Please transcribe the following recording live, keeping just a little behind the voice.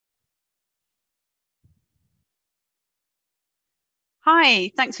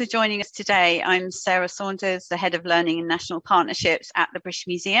Hi, thanks for joining us today. I'm Sarah Saunders, the Head of Learning and National Partnerships at the British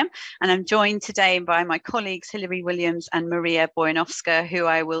Museum, and I'm joined today by my colleagues Hilary Williams and Maria Bojanowska, who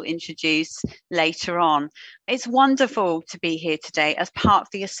I will introduce later on. It's wonderful to be here today as part of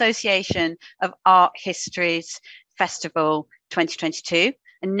the Association of Art History's Festival 2022,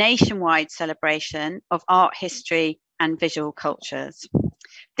 a nationwide celebration of art history and visual cultures.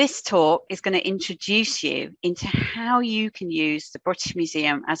 This talk is going to introduce you into how you can use the British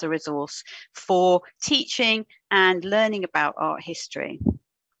Museum as a resource for teaching and learning about art history.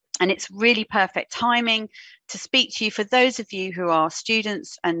 And it's really perfect timing to speak to you for those of you who are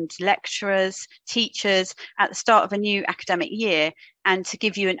students and lecturers, teachers at the start of a new academic year, and to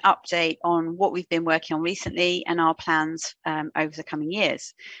give you an update on what we've been working on recently and our plans over the coming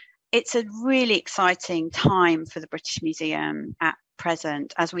years. It's a really exciting time for the British Museum at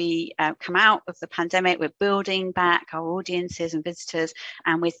present. As we come out of the pandemic, we're building back our audiences and visitors,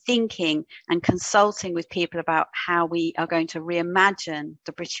 and we're thinking and consulting with people about how we are going to reimagine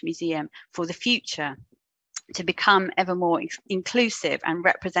the British Museum for the future to become ever more inclusive and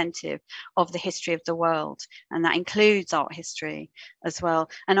representative of the history of the world. And that includes art history as well,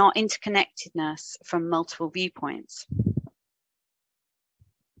 and our interconnectedness from multiple viewpoints.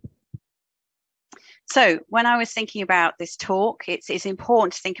 So when I was thinking about this talk, it's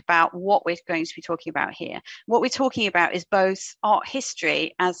important to think about what we're going to be talking about here. What we're talking about is both art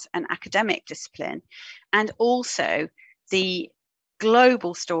history as an academic discipline and also the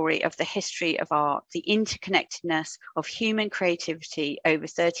global story of the history of art, the interconnectedness of human creativity over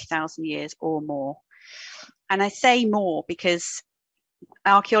 30,000 years or more. And I say more because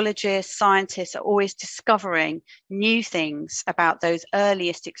archaeologists, scientists are always discovering new things about those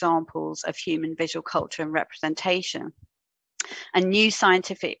earliest examples of human visual culture and representation. And new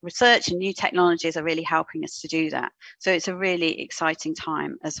scientific research and new technologies are really helping us to do that. So it's a really exciting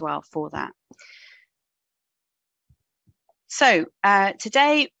time as well for that. So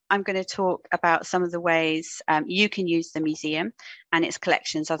today I'm going to talk about some of the ways you can use the museum and its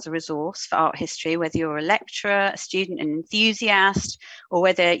collections as a resource for art history, whether you're a lecturer, a student, an enthusiast, or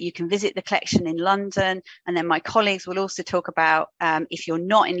whether you can visit the collection in London. And then my colleagues will also talk about, if you're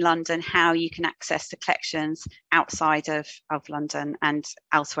not in London, how you can access the collections outside of London and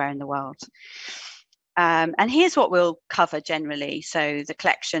elsewhere in the world. And here's what we'll cover generally. So the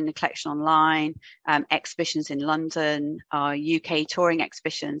collection online, exhibitions in London, our UK touring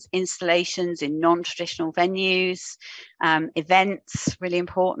exhibitions, installations in non-traditional venues, events, really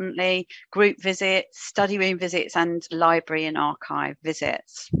importantly, group visits, study room visits, and library and archive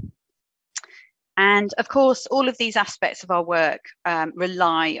visits. And of course, all of these aspects of our work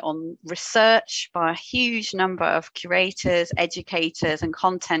rely on research by a huge number of curators, educators, and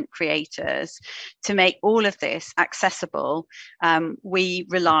content creators to make all of this accessible. We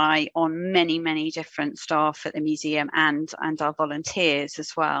rely on many, many different staff at the museum and our volunteers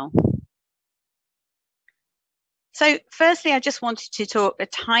as well. So firstly, I just wanted to talk a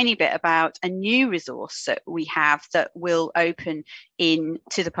tiny bit about a new resource that we have that will open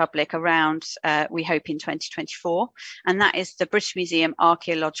to the public around, we hope, in 2024, and that is the British Museum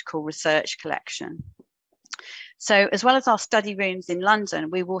Archaeological Research Collection. So as well as our study rooms in London,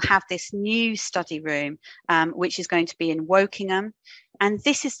 we will have this new study room, which is going to be in Wokingham. And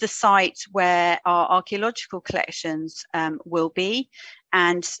this is the site where our archaeological collections will be.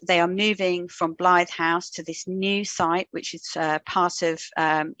 And they are moving from Blythe House to this new site, which is part of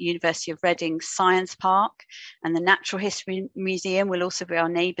University of Reading's Science Park. And the Natural History Museum will also be our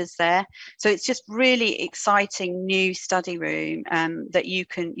neighbours there. So it's just really exciting new study room that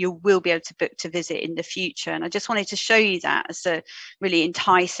you will be able to book to visit in the future. And I just wanted to show you that as a really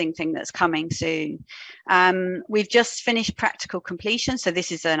enticing thing that's coming soon. We've just finished practical completion. So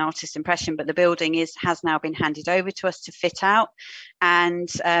this is an artist impression, but the building has now been handed over to us to fit out. And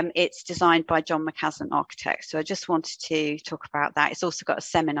it's designed by John McCasland Architects. So I just wanted to talk about that. It's also got a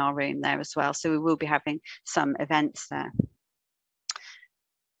seminar room there as well. So we will be having some events there.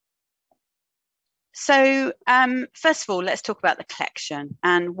 So first of all, let's talk about the collection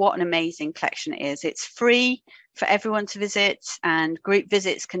and what an amazing collection it is. It's free for everyone to visit, and group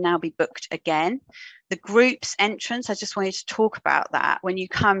visits can now be booked again. The group's entrance, I just wanted to talk about that. When you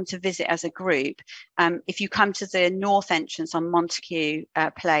come to visit as a group, if you come to the north entrance on Montague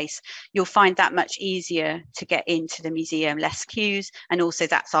Place, you'll find that much easier to get into the museum, less queues, and also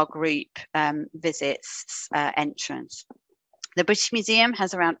that's our group visits entrance. The British Museum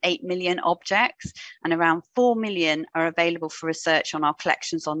has around 8 million objects, and around 4 million are available for research on our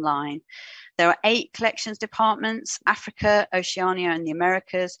collections online. There are 8 collections departments: Africa, Oceania and the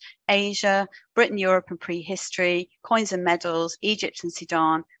Americas, Asia, Britain, Europe and prehistory, coins and medals, Egypt and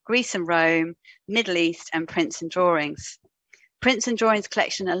Sudan, Greece and Rome, Middle East, and prints and drawings. Prints and drawings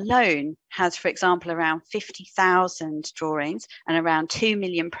collection alone has, for example, around 50,000 drawings and around 2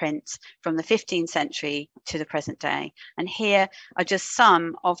 million prints from the 15th century to the present day. And here are just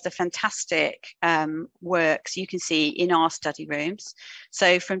some of the fantastic works you can see in our study rooms.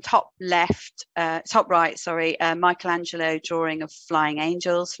 So from top right, Michelangelo drawing of flying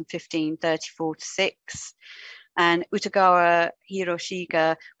angels from 1534 to 6. And Utagawa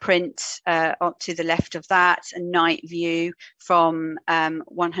Hiroshiga print to the left of that, a night view from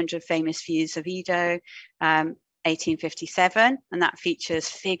 100 famous views of Edo, 1857, and that features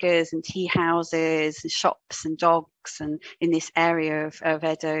figures and tea houses and shops and dogs and in this area of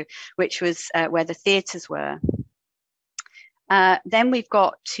Edo, which was where the theatres were. Then we've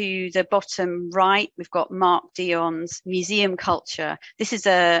got to the bottom right, we've got Mark Dion's Museum Culture. This is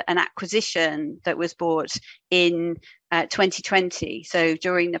an acquisition that was bought in 2020, so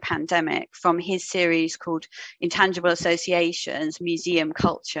during the pandemic, from his series called Intangible Associations, Museum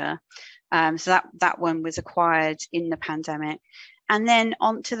Culture. So that one was acquired in the pandemic. And then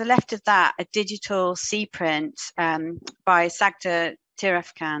on to the left of that, a digital C-print by Sagda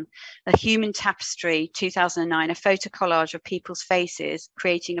Tirafkan, A Human Tapestry, 2009, a photo collage of people's faces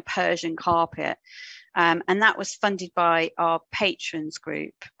creating a Persian carpet. And that was funded by our patrons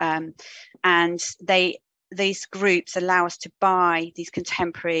group. And these groups allow us to buy these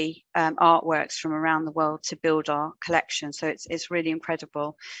contemporary artworks from around the world to build our collection. So it's really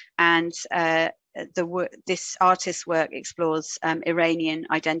incredible. And this artist's work explores Iranian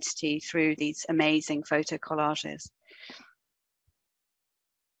identity through these amazing photo collages.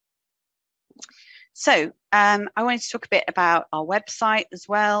 So I wanted to talk a bit about our website as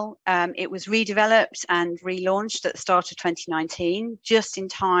well. It was redeveloped and relaunched at the start of 2019, just in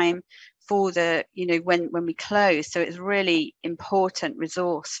time for the, when we closed. So it's a really important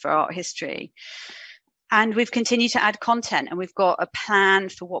resource for art history. And we've continued to add content, and we've got a plan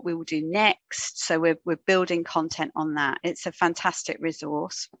for what we will do next. So we're building content on that. It's a fantastic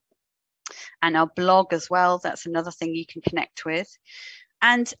resource. And our blog as well, that's another thing you can connect with.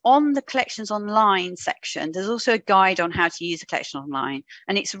 And on the collections online section, there's also a guide on how to use a collection online.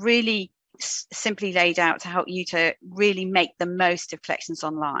 And it's really simply laid out to help you to really make the most of collections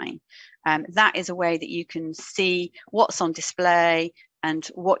online. That is a way that you can see what's on display and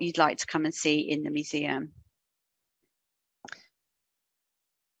what you'd like to come and see in the museum.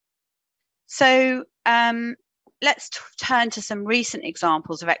 So let's turn to some recent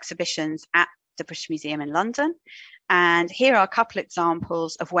examples of exhibitions at the British Museum in London. And here are a couple of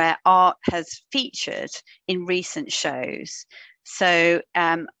examples of where art has featured in recent shows. So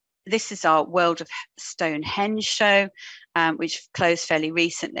this is our World of Stonehenge show, which closed fairly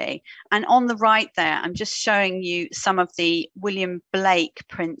recently. And on the right there, I'm just showing you some of the William Blake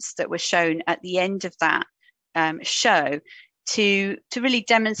prints that were shown at the end of that show to really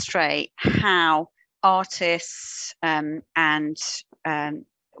demonstrate how artists and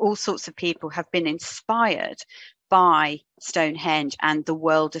all sorts of people have been inspired by Stonehenge and the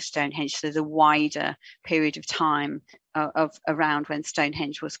world of Stonehenge, so the wider period of time of around when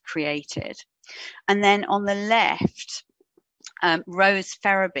Stonehenge was created. And then on the left, Rose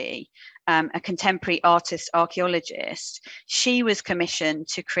Ferraby, a contemporary artist archaeologist, she was commissioned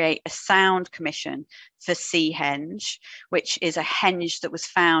to create a sound commission for Seahenge, which is a henge that was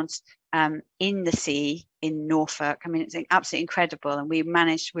found in the sea in Norfolk. I mean, it's absolutely incredible. And we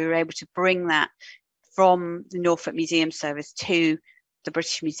were able to bring that from the Norfolk Museum Service to the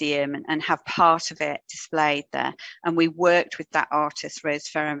British Museum and have part of it displayed there. And we worked with that artist, Rose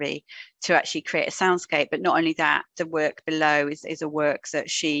Ferraby, to actually create a soundscape. But not only that, the work below is a work that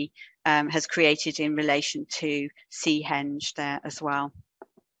she has created in relation to Seahenge there as well.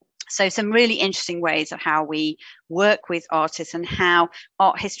 So some really interesting ways of how we work with artists and how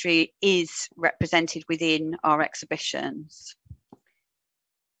art history is represented within our exhibitions.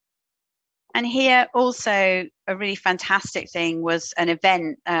 And here also a really fantastic thing was an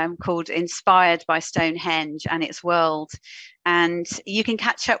event called Inspired by Stonehenge and Its World. And you can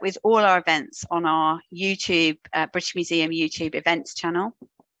catch up with all our events on our YouTube, British Museum YouTube events channel.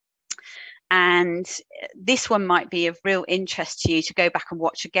 And this one might be of real interest to you to go back and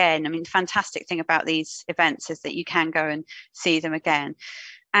watch again. I mean, the fantastic thing about these events is that you can go and see them again.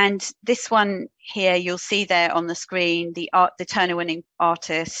 And this one here, you'll see there on the screen, the Turner-winning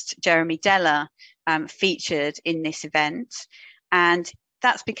artist, Jeremy Deller, featured in this event. And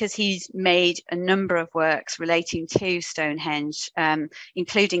that's because he's made a number of works relating to Stonehenge,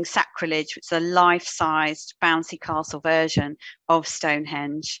 including Sacrilege, which is a life-sized bouncy castle version of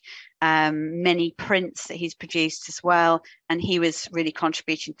Stonehenge. Many prints that he's produced as well, and he was really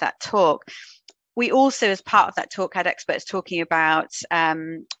contributing to that talk. We also, as part of that talk, had experts talking about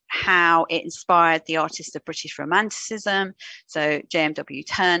how it inspired the artists of British Romanticism. So J.M.W.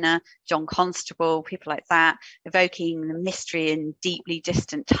 Turner, John Constable, people like that, evoking the mystery and deeply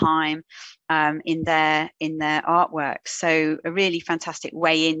distant time in their artwork. So a really fantastic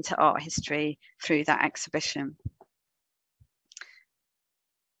way into art history through that exhibition.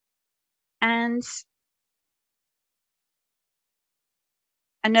 And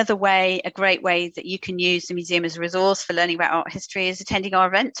another way, a great way that you can use the museum as a resource for learning about art history is attending our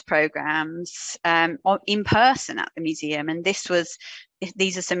events programs in person at the museum. And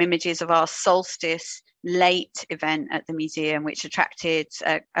these are some images of our solstice late event at the museum, which attracted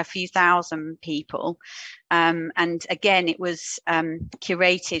a few thousand people. And again, it was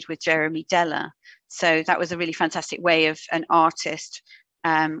curated with Jeremy Deller. So that was a really fantastic way of an artist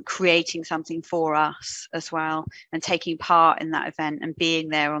creating something for us as well, and taking part in that event and being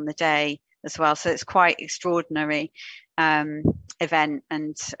there on the day as well. So it's quite extraordinary event,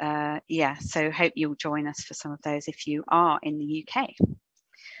 and yeah, so hope you'll join us for some of those if you are in the UK.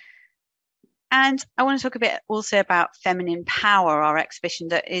 And I want to talk a bit also about Feminine Power, our exhibition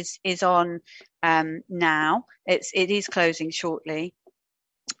that is on now. It is closing shortly,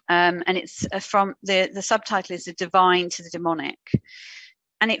 and it's from the subtitle is The Divine to the Demonic.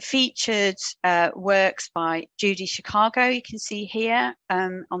 And it featured works by Judy Chicago, you can see here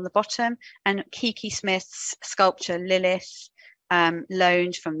on the bottom, and Kiki Smith's sculpture Lilith,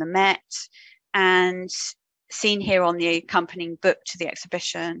 loaned from the Met, and seen here on the accompanying book to the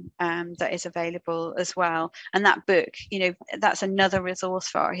exhibition that is available as well. And that book, you know, that's another resource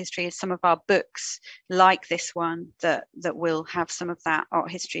for art history, is some of our books like this one that will have some of that art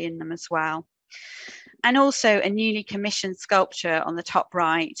history in them as well. And also a newly commissioned sculpture on the top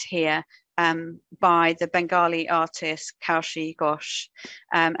right here by the Bengali artist Kaushi Ghosh.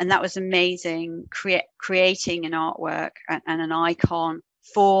 And that was amazing, creating an artwork and an icon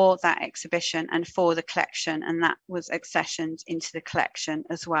for that exhibition and for the collection. And that was accessioned into the collection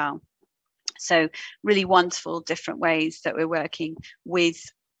as well. So really wonderful different ways that we're working with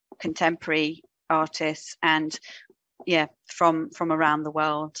contemporary artists, and yeah, from around the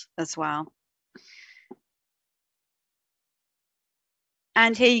world as well.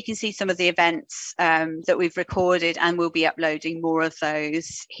 And here you can see some of the events that we've recorded, and we'll be uploading more of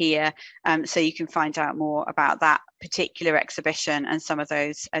those here. So you can find out more about that particular exhibition and some of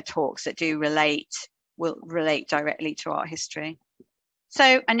those talks that will relate directly to art history.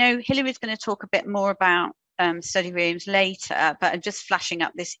 So I know Hilary is going to talk a bit more about study rooms later, but I'm just flashing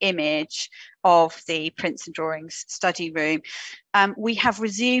up this image of the Prints and Drawings study room. We have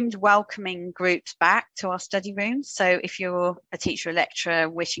resumed welcoming groups back to our study rooms. So if you're a teacher or lecturer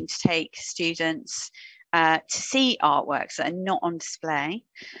wishing to take students to see artworks that are not on display,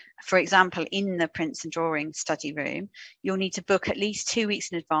 for example, in the Prints and Drawings study room, you'll need to book at least 2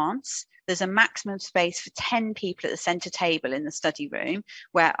 weeks in advance. There's a maximum space for 10 people at the centre table in the study room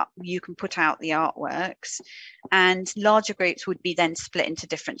where you can put out the artworks, and larger groups would be then split into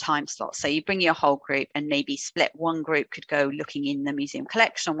different time slots. So you bring your whole group and maybe split. One group could go looking in the museum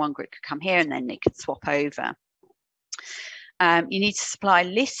collection, one group could come here, and then they could swap over. You need to supply a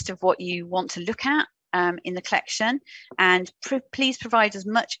list of what you want to look at in the collection, and please provide as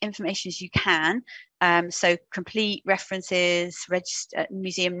much information as you can. So complete references,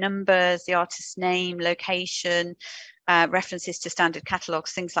 museum numbers, the artist's name, location, references to standard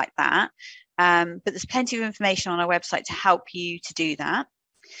catalogues, things like that. But there's plenty of information on our website to help you to do that.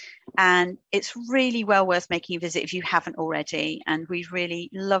 And it's really well worth making a visit if you haven't already. And we'd really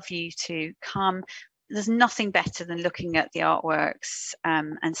love you to come. There's nothing better than looking at the artworks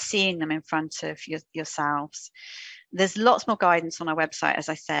and seeing them in front of yourselves. There's lots more guidance on our website, as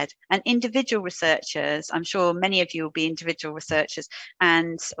I said, and individual researchers. I'm sure many of you will be individual researchers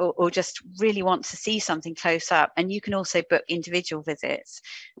and or just really want to see something close up. And you can also book individual visits.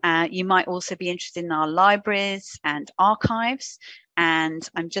 You might also be interested in our libraries and archives. And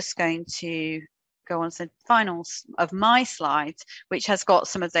I'm just going to go on to the final of my slides, which has got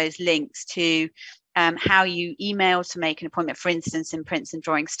some of those links to how you email to make an appointment, for instance, in Prints and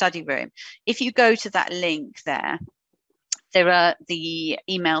Drawings study room. If you go to that link there are the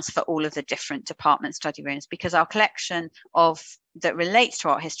emails for all of the different department study rooms, because our collection that relates to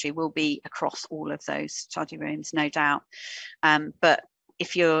art history will be across all of those study rooms, no doubt. But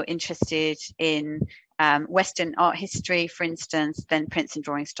if you're interested in Western art history, for instance, then Prints and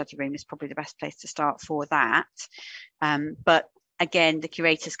Drawing Study Room is probably the best place to start for that. But again, the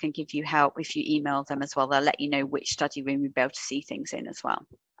curators can give you help if you email them as well. They'll let you know which study room you'll be able to see things in as well.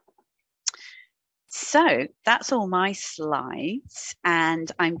 So that's all my slides,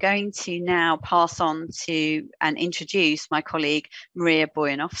 and I'm going to now pass on to and introduce my colleague Maria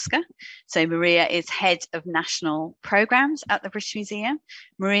Bojanowska. So Maria is Head of National Programmes at the British Museum.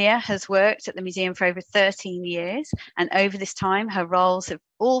 Maria has worked at the museum for over 13 years, and over this time her roles have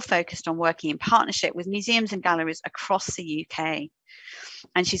all focused on working in partnership with museums and galleries across the UK.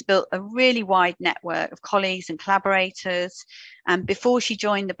 And she's built a really wide network of colleagues and collaborators. And before she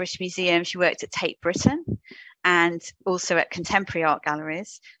joined the British Museum, she worked at Tate Britain and also at contemporary art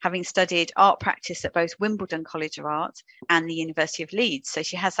galleries, having studied art practice at both Wimbledon College of Art and the University of Leeds. So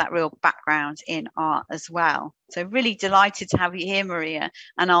she has that real background in art as well. So really delighted to have you here, Maria,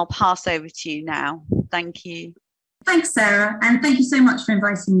 and I'll pass over to you now. Thank you. Thanks, Sarah, and thank you so much for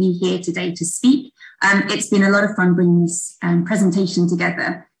inviting me here today to speak. It's been a lot of fun bringing this presentation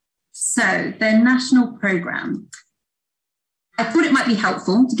together. So, the national programme. I thought it might be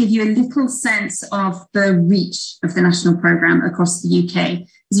helpful to give you a little sense of the reach of the national programme across the UK.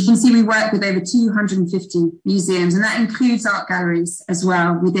 As you can see, we work with over 250 museums, and that includes art galleries as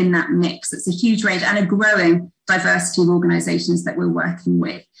well within that mix. It's a huge range and a growing diversity of organisations that we're working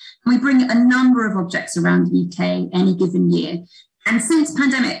with. And we bring a number of objects around the UK any given year. And since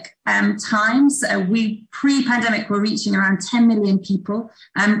pandemic times, pre-pandemic, we're reaching around 10 million people.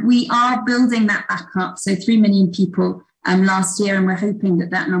 We are building that back up, so 3 million people last year, and we're hoping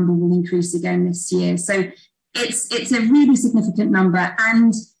that that number will increase again this year. So it's a really significant number,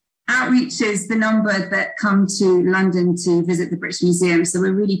 and outreaches the number that come to London to visit the British Museum. So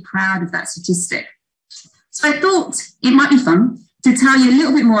we're really proud of that statistic. So I thought it might be fun to tell you a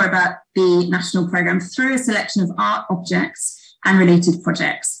little bit more about the national programme through a selection of art objects and related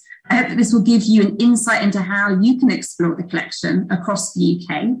projects. I hope that this will give you an insight into how you can explore the collection across the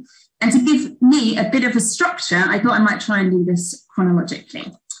UK. And to give me a bit of a structure, I thought I might try and do this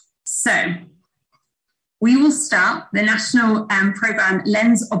chronologically. So we will start the national programme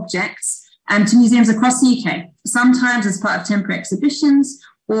lends objects to museums across the UK, sometimes as part of temporary exhibitions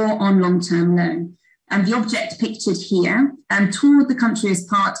or on long-term loan. And the object pictured here toured the country as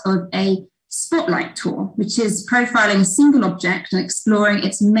part of a spotlight tour, which is profiling a single object and exploring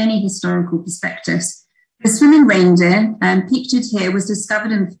its many historical perspectives. The swimming reindeer pictured here was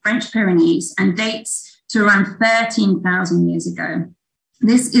discovered in the French Pyrenees and dates to around 13,000 years ago.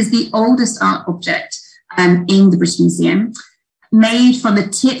 This is the oldest art object in the British Museum, made from the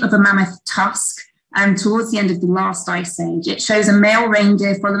tip of a mammoth tusk towards the end of the last ice age. It shows a male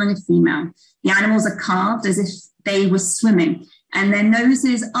reindeer following a female. The animals are carved as if they were swimming, and their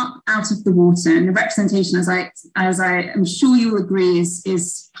noses up out of the water. And the representation, as I am sure you will agree,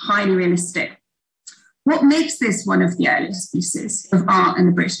 is highly realistic. What makes this one of the earliest pieces of art in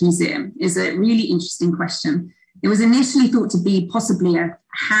the British Museum is a really interesting question. It was initially thought to be possibly a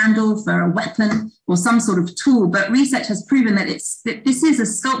handle for a weapon or some sort of tool, but research has proven that this is a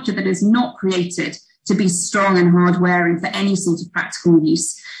sculpture that is not created to be strong and hard-wearing for any sort of practical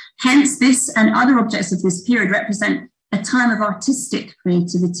use. Hence, this and other objects of this period represent a time of artistic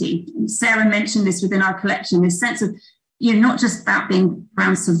creativity. And Sarah mentioned this within our collection, this sense of, not just about being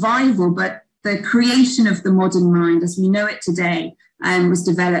around survival, but the creation of the modern mind as we know it today was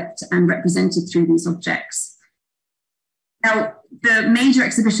developed and represented through these objects. Now, the major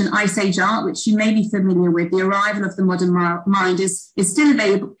exhibition, Ice Age Art, which you may be familiar with, the arrival of the modern mind, is still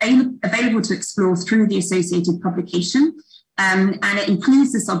available to explore through the associated publication, and it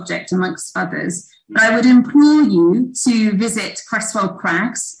includes this object amongst others. But I would implore you to visit Cresswell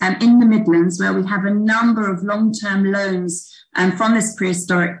Crags in the Midlands, where we have a number of long-term loans from this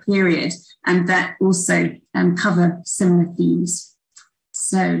prehistoric period, and that also cover similar themes.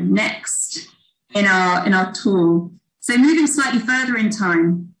 So next in our tour, so moving slightly further in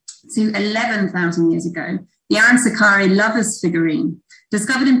time to 11,000 years ago, the Ansakari lovers figurine.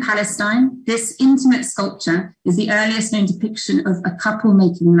 Discovered in Palestine, this intimate sculpture is the earliest known depiction of a couple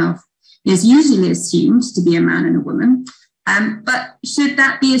making love. It is usually assumed to be a man and a woman, but should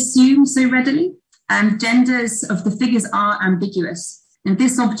that be assumed so readily? Genders of the figures are ambiguous, and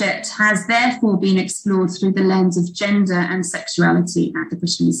this object has therefore been explored through the lens of gender and sexuality at the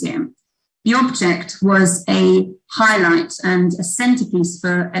British Museum. The object was a highlight and a centrepiece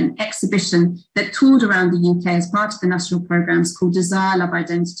for an exhibition that toured around the UK as part of the national programmes called Desire, Love,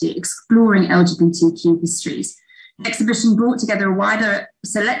 Identity, exploring LGBTQ histories. The exhibition brought together a wider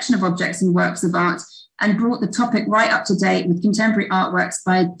selection of objects and works of art and brought the topic right up to date with contemporary artworks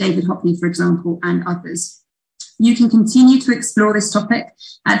by David Hockney, for example, and others. You can continue to explore this topic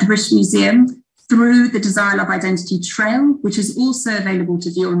at the British Museum through the Desire, Love, Identity Trail, which is also available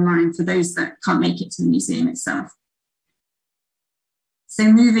to view online for those that can't make it to the museum itself.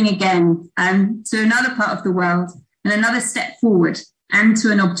 So moving again to another part of the world and another step forward and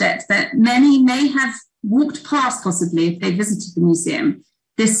to an object that many may have walked past possibly if they visited the museum.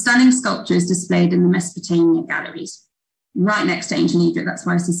 This stunning sculpture is displayed in the Mesopotamia galleries, right next to ancient Egypt. That's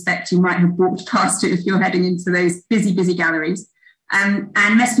why I suspect you might have walked past it if you're heading into those busy, busy galleries. And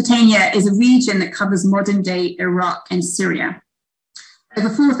Mesopotamia is a region that covers modern-day Iraq and Syria. Over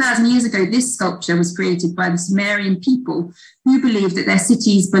 4,000 years ago, this sculpture was created by the Sumerian people who believed that their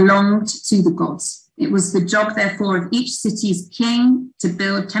cities belonged to the gods. It was the job, therefore, of each city's king to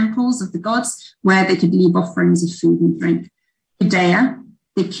build temples of the gods where they could leave offerings of food and drink. Gudea,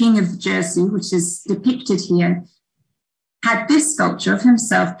 the king of Jersu, which is depicted here, had this sculpture of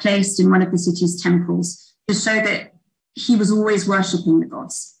himself placed in one of the city's temples to show that he was always worshipping the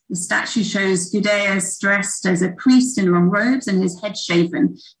gods. The statue shows Gudea dressed as a priest in long robes and his head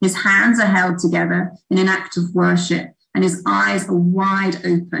shaven. His hands are held together in an act of worship and his eyes are wide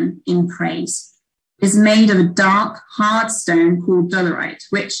open in praise. It is made of a dark, hard stone called dolerite,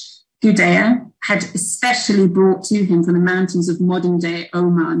 which Gudea had especially brought to him from the mountains of modern-day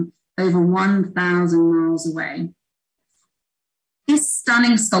Oman, over 1,000 miles away. This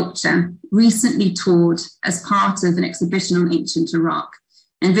stunning sculpture recently toured as part of an exhibition on ancient Iraq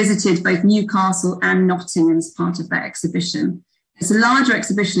and visited both Newcastle and Nottingham as part of that exhibition. It's a larger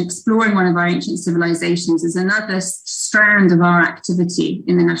exhibition exploring one of our ancient civilizations is another strand of our activity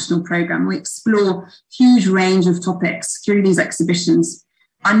in the national programme. We explore a huge range of topics through these exhibitions.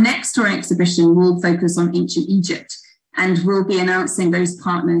 Our next touring exhibition will focus on ancient Egypt, and we'll be announcing those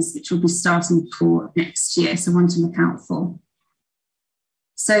partners, which will be starting for next year, so one to look out for.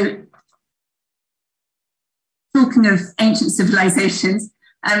 So, talking of ancient civilizations,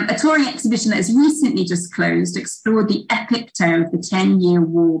 a touring exhibition that has recently just closed explored the epic tale of the 10-year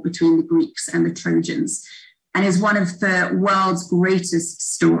war between the Greeks and the Trojans, and is one of the world's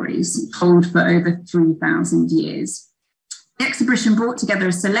greatest stories, told for over 3,000 years. The exhibition brought together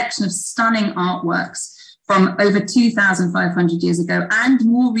a selection of stunning artworks from over 2,500 years ago and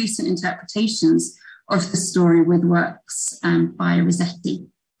more recent interpretations of the story with works by Rossetti.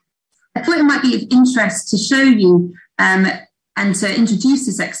 I thought it might be of interest to show you and to introduce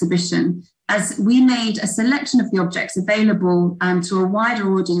this exhibition, as we made a selection of the objects available to a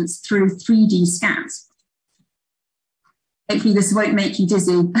wider audience through 3D scans. Hopefully this won't make you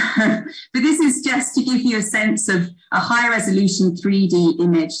dizzy, but this is just to give you a sense of a high resolution 3D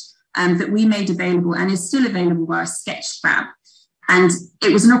image that we made available and is still available via Sketchfab. And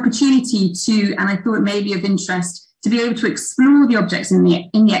it was an opportunity to, and I thought it may be of interest, to be able to explore the objects in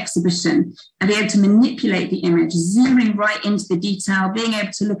the exhibition and be able to manipulate the image, zooming right into the detail, being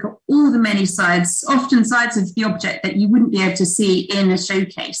able to look at all the many sides, often sides of the object that you wouldn't be able to see in a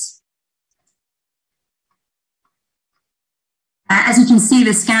showcase. As you can see,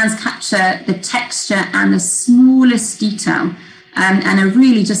 the scans capture the texture and the smallest detail, and are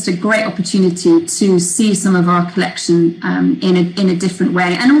really just a great opportunity to see some of our collection in a different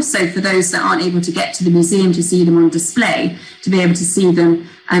way. And also for those that aren't able to get to the museum to see them on display, to be able to see them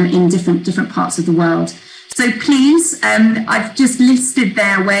in different parts of the world. So please, I've just listed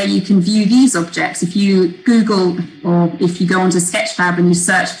there where you can view these objects. If you Google or if you go onto Sketchfab and you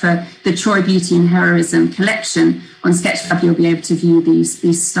search for the Troy Beauty and Heroism collection on Sketchfab, you'll be able to view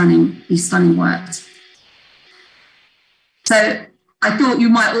these stunning works. So I thought you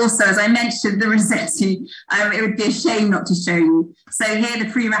might also, as I mentioned, the Rossetti, it would be a shame not to show you. So here the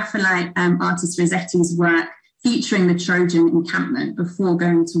pre-Raphaelite artist Rossetti's work featuring the Trojan encampment before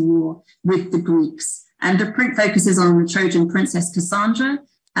going to war with the Greeks. And the print focuses on the Trojan princess Cassandra,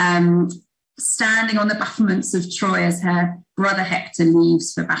 standing on the battlements of Troy as her brother Hector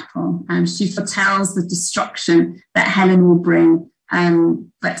leaves for battle. She foretells the destruction that Helen will bring,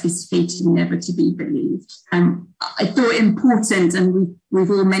 but is fated never to be believed. I thought it important, and we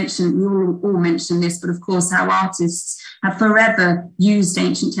all mentioned this, but of course our artists have forever used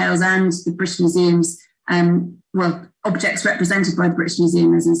ancient tales and the British Museum's, objects represented by the British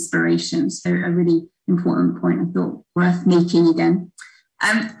Museum as inspiration. So a really important point I thought worth making again.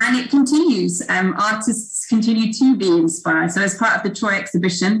 And it continues. Artists continue to be inspired. So as part of the Troy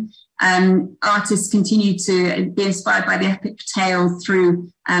exhibition, Artists continue to be inspired by the epic tale through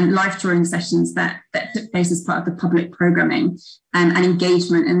live touring sessions that took place as part of the public programming and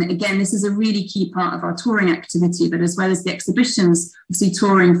engagement. And again, this is a really key part of our touring activity, but as well as the exhibitions, obviously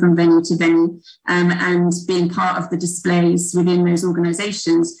touring from venue to venue and being part of the displays within those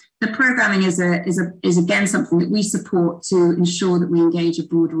organisations. The programming is again something that we support to ensure that we engage a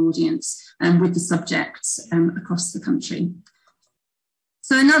broader audience with the subjects across the country.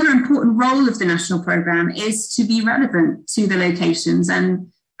 So another important role of the national programme is to be relevant to the locations and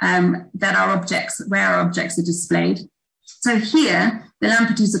where our objects are displayed. So here, the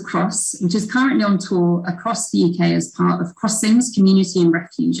Lampedusa Cross, which is currently on tour across the UK as part of Crossings Community and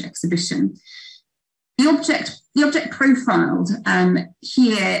Refuge exhibition. The object profiled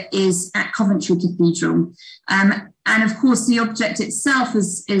here is at Coventry Cathedral. And of course, the object itself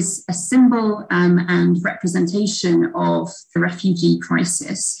is a symbol and representation of the refugee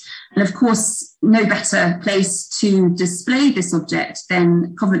crisis. And of course, no better place to display this object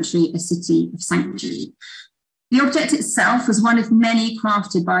than Coventry, a city of sanctuary. The object itself was one of many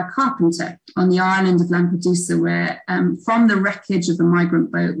crafted by a carpenter on the island of Lampedusa, where from the wreckage of a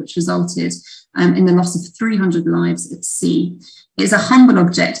migrant boat, which resulted in the loss of 300 lives at sea. It is a humble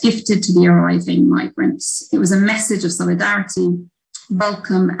object gifted to the arriving migrants. It was a message of solidarity,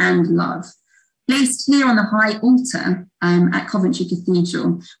 welcome and love. Placed here on the high altar at Coventry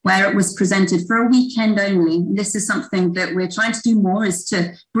Cathedral, where it was presented for a weekend only. This is something that we're trying to do more, is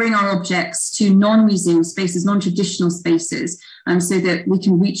to bring our objects to non-museum spaces, non-traditional spaces, so that we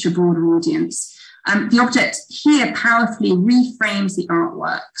can reach a broader audience. The object here powerfully reframes the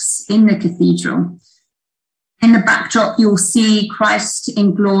artworks in the cathedral. In the backdrop, you'll see Christ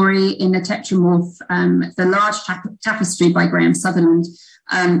in glory in the tetramorph, the large tapestry by Graham Sutherland,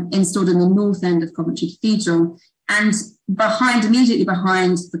 installed in the north end of Coventry Cathedral. And immediately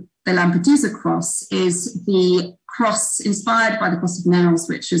behind the Lampedusa cross is the cross inspired by the Cross of Nails,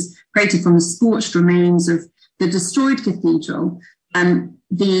 which was created from the scorched remains of the destroyed cathedral.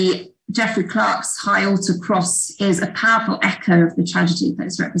 The Geoffrey Clark's high altar cross is a powerful echo of the tragedy that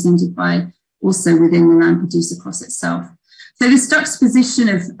is represented by also within the Lampedusa cross itself. So this juxtaposition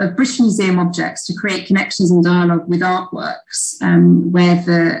of British Museum objects to create connections and dialogue with artworks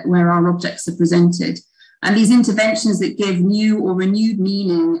where our objects are presented. And these interventions that give new or renewed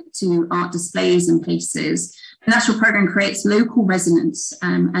meaning to art displays and places. The National Programme creates local resonance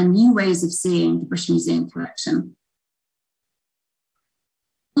and new ways of seeing the British Museum collection.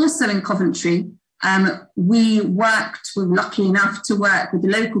 Also in Coventry, we were lucky enough to work with the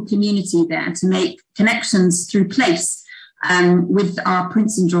local community there to make connections through place with our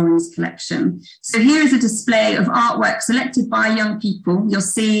prints and drawings collection. So here is a display of artwork selected by young people. You'll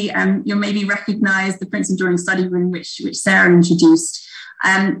see, you'll maybe recognise the prints and drawings study room, which Sarah introduced,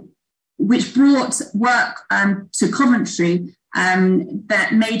 which brought work to Coventry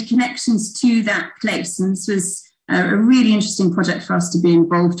that made connections to that place. And this was a really interesting project for us to be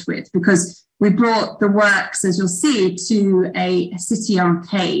involved with, because we brought the works, as you'll see, to a city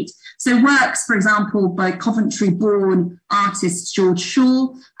arcade. So works, for example, by Coventry-born artist George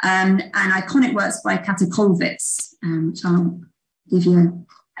Shaw, and iconic works by Katakolwitz, which I'll give you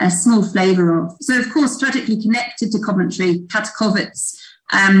a small flavour of. So, of course, tragically connected to Coventry, Katakolwitz,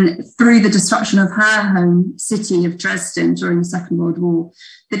 through the destruction of her home city of Dresden during the Second World War.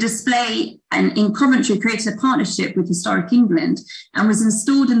 The display in Coventry created a partnership with Historic England and was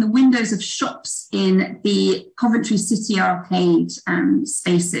installed in the windows of shops in the Coventry City Arcade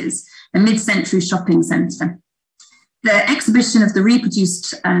spaces, a mid-century shopping centre. The exhibition of the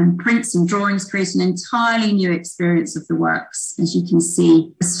reproduced prints and drawings created an entirely new experience of the works. As you can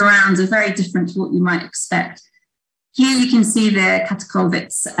see, the surrounds are very different to what you might expect. Here you can see the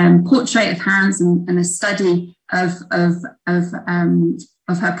Katakolwitz portrait of Hans and a study of her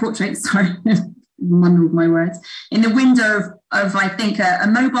portrait, sorry, mumbled my words, in the window of I think, a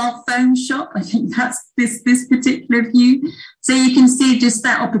mobile phone shop. I think that's this particular view. So you can see just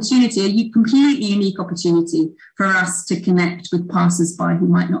that opportunity, a completely unique opportunity for us to connect with passers-by who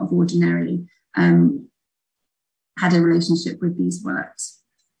might not have ordinarily had a relationship with these works.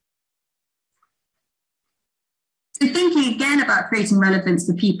 So thinking again about creating relevance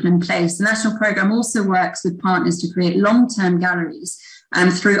for people in place, the National Programme also works with partners to create long-term galleries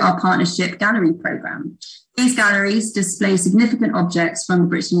through our Partnership Gallery Programme. These galleries display significant objects from the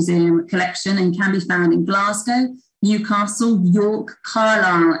British Museum collection and can be found in Glasgow, Newcastle, York,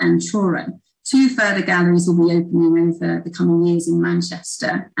 Carlisle and Truro. 2 further galleries will be opening over the coming years in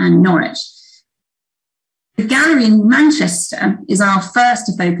Manchester and Norwich. The gallery in Manchester is our first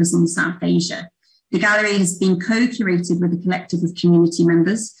to focus on South Asia. The gallery has been co-curated with a collective of community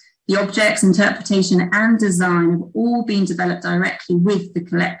members The objects, interpretation and design have all been developed directly with the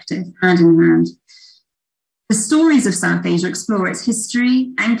collective, hand in hand. The stories of South Asia explore its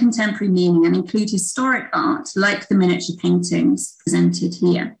history and contemporary meaning and include historic art like the miniature paintings presented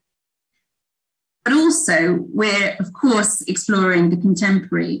here. But also, we're, of course, exploring the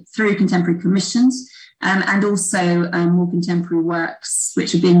contemporary through contemporary commissions and also more contemporary works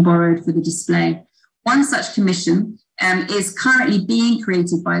which are being borrowed for the display. One such commission is currently being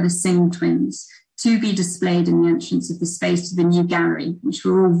created by the Singh twins to be displayed in the entrance of the space to the new gallery, which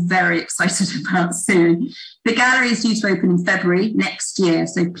we're all very excited about soon. The gallery is due to open in February next year,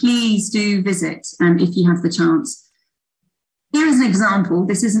 so please do visit if you have the chance. Here is an example.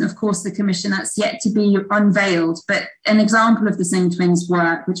 This isn't, of course, the commission that's yet to be unveiled, but an example of the Singh twins'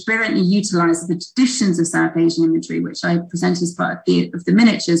 work, which brilliantly utilises the traditions of South Asian imagery, which I present as part of the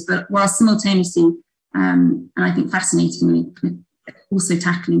miniatures, but while simultaneously, and I think fascinatingly, also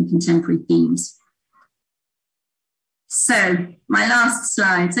tackling contemporary themes. So, my last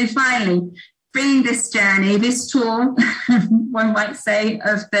slide. So finally, bringing this journey, this tour, one might say,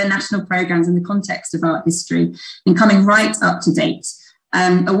 of the national programmes in the context of art history and coming right up to date.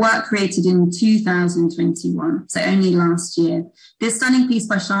 A work created in 2021, so only last year. This stunning piece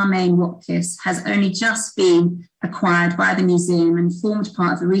by Charmaine Watkis has only just been acquired by the museum and formed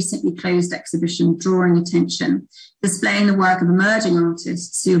part of the recently closed exhibition Drawing Attention, displaying the work of emerging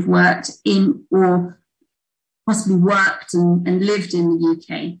artists who have worked in or possibly worked and lived in the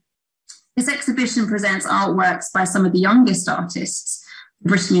UK. This exhibition presents artworks by some of the youngest artists the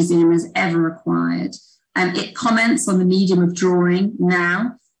British Museum has ever acquired. It comments on the medium of drawing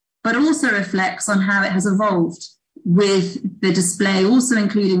now, but also reflects on how it has evolved with the display, also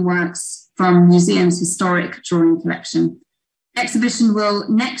including works from the museum's historic drawing collection. The exhibition will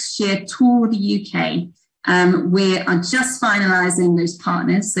next year tour the UK. We are just finalising those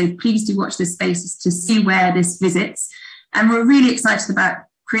partners, so please do watch this space to see where this visits. And we're really excited about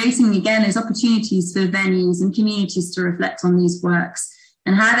creating, again, those opportunities for venues and communities to reflect on these works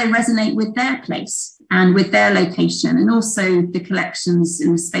and how they resonate with their place and with their location, and also the collections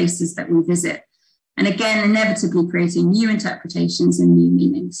in the spaces that we visit. And again, inevitably creating new interpretations and new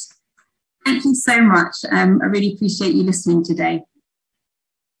meanings. Thank you so much. I really appreciate you listening today.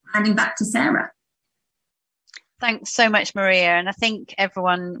 Handing back to Sarah. Thanks so much, Maria. And I think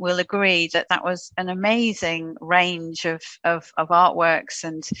everyone will agree that that was an amazing range of artworks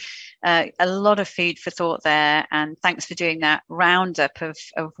and a lot of food for thought there. And thanks for doing that roundup of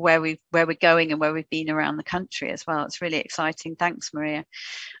where we're going and where we've been around the country as well. It's really exciting. Thanks, Maria.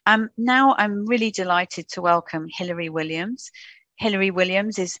 Now I'm really delighted to welcome Hilary Williams. Hilary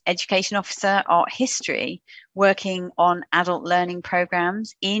Williams is Education Officer, Art History, working on adult learning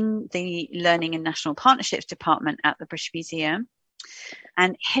programmes in the Learning and National Partnerships Department at the British Museum.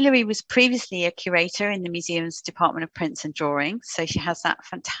 And Hilary was previously a curator in the museum's Department of Prints and Drawing, so she has that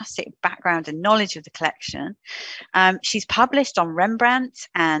fantastic background and knowledge of the collection. She's published on Rembrandt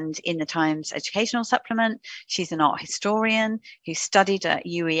and in the Times Educational Supplement. She's an art historian who studied at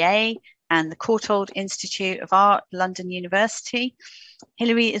UEA and the Courtauld Institute of Art, London University.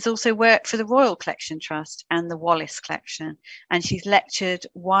 Hilary has also worked for the Royal Collection Trust and the Wallace Collection, and she's lectured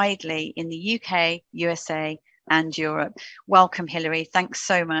widely in the UK, USA, and Europe. Welcome, Hilary. Thanks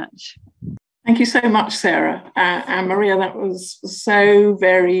so much. Thank you so much, Sarah. And Maria, that was so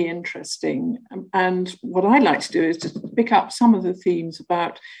very interesting. And what I'd like to do is to pick up some of the themes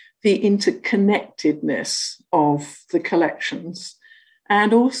about the interconnectedness of the collections,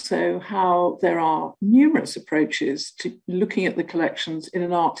 and also how there are numerous approaches to looking at the collections in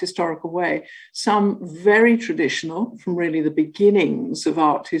an art historical way, some very traditional, from really the beginnings of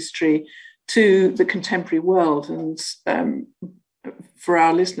art history to the contemporary world. And for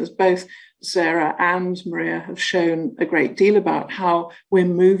our listeners, both Sarah and Maria have shown a great deal about how we're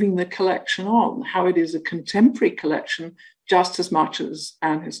moving the collection on, how it is a contemporary collection just as much as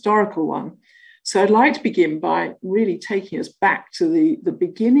an historical one. So I'd like to begin by really taking us back to the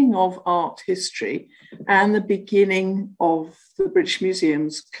beginning of art history and the beginning of the British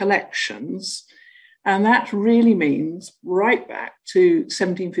Museum's collections. And that really means right back to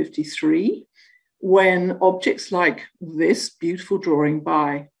 1753, when objects like this beautiful drawing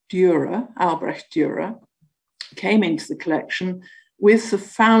by Dürer, Albrecht Dürer, came into the collection with the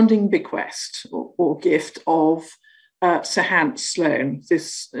founding bequest or gift of Sir Hans Sloane,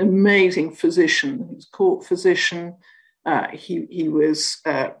 this amazing physician, he was court physician. He was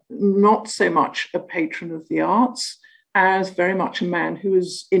not so much a patron of the arts as very much a man who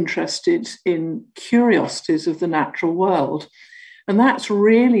was interested in curiosities of the natural world. And that's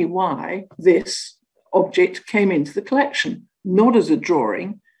really why this object came into the collection, not as a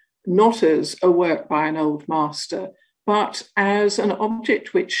drawing, not as a work by an old master, but as an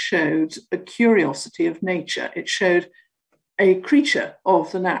object which showed a curiosity of nature. It showed a creature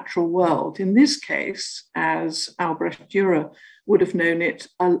of the natural world. In this case, as Albrecht Dürer would have known it,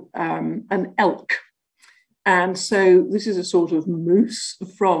 an elk. And so this is a sort of moose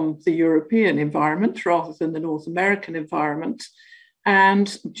from the European environment rather than the North American environment. And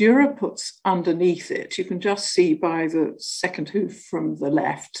Dürer puts underneath it, you can just see by the second hoof from the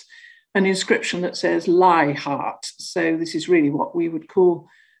left, an inscription that says Leihart. So this is really what we would call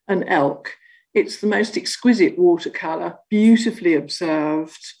an elk. It's the most exquisite watercolour, beautifully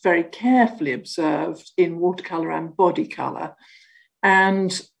observed, very carefully observed in watercolour and body colour.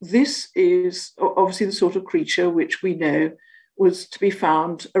 And this is obviously the sort of creature which we know was to be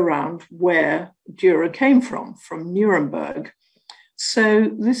found around where Dürer came from Nuremberg. So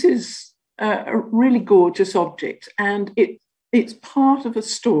this is a really gorgeous object, and it's part of a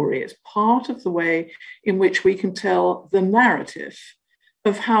story. It's part of the way in which we can tell the narrative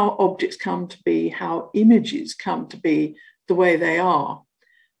of how objects come to be, how images come to be the way they are.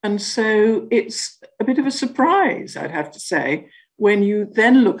 And so it's a bit of a surprise, I'd have to say, when you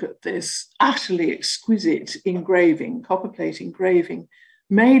then look at this utterly exquisite engraving, copperplate engraving,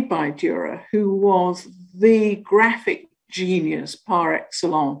 made by Dürer, who was the graphic genius par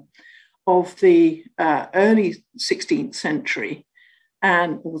excellence of the early 16th century.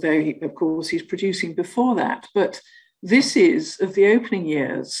 And although, of course, he's producing before that, but this is of the opening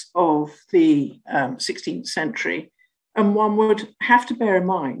years of the 16th century. And one would have to bear in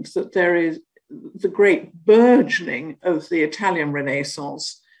mind that there is the great burgeoning of the Italian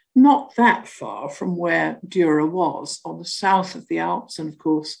Renaissance, not that far from where Dürer was, on the south of the Alps. And of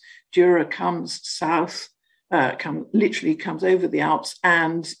course, Dürer comes south, literally comes over the Alps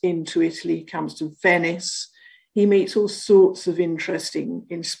and into Italy, comes to Venice. He meets all sorts of interesting,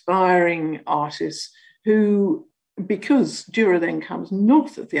 inspiring artists who, because Dürer then comes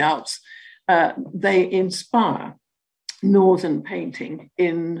north of the Alps, they inspire northern painting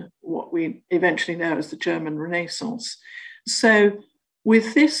in what we eventually know as the German Renaissance. So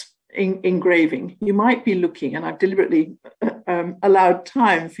with this engraving, you might be looking, and I've deliberately allowed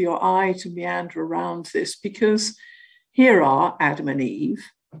time for your eye to meander around this, because here are Adam and Eve,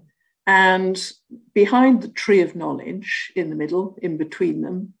 and behind the tree of knowledge in the middle, in between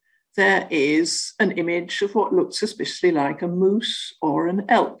them, there is an image of what looks suspiciously like a moose or an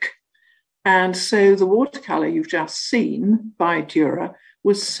elk. And so the watercolour you've just seen by Dürer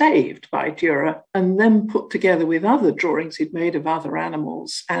was saved by Dürer and then put together with other drawings he'd made of other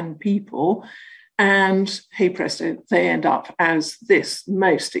animals and people. And hey presto, they end up as this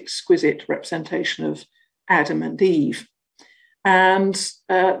most exquisite representation of Adam and Eve. And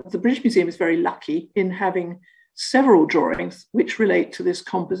the British Museum is very lucky in having several drawings which relate to this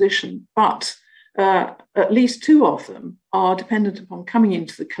composition, but at least two of them are dependent upon coming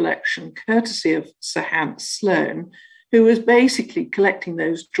into the collection courtesy of Sir Hans Sloane, who was basically collecting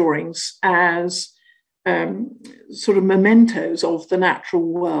those drawings as sort of mementos of the natural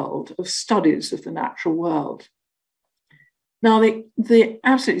world, of studies of the natural world. Now, the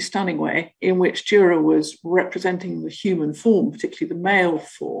absolutely stunning way in which Dürer was representing the human form, particularly the male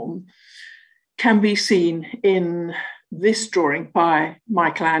form, can be seen in this drawing by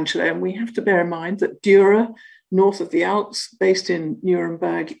Michelangelo. And we have to bear in mind that Dürer, north of the Alps, based in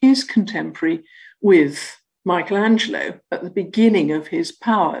Nuremberg, is contemporary with Michelangelo at the beginning of his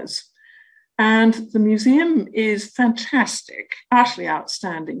powers. And the museum is fantastic, utterly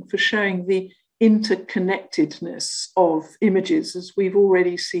outstanding for showing the interconnectedness of images, as we've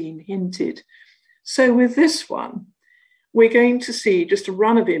already seen hinted. So with this one, we're going to see just a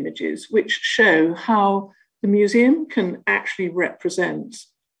run of images which show how the museum can actually represent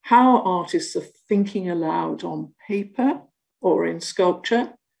how artists are thinking aloud on paper or in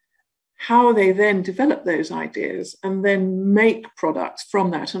sculpture, how they then develop those ideas and then make products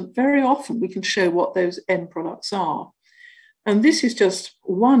from that. And very often we can show what those end products are. And this is just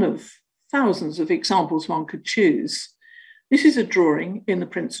one of thousands of examples one could choose. This is a drawing in the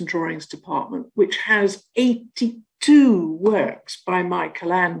Prints and Drawings department, which has 82 works by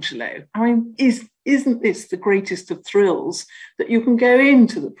Michelangelo. I mean, isn't this the greatest of thrills, that you can go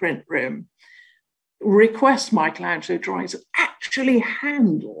into the print room, request Michelangelo drawings, and actually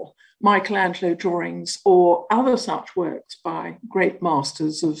handle Michelangelo drawings or other such works by great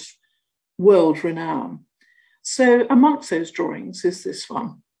masters of world renown. So amongst those drawings is this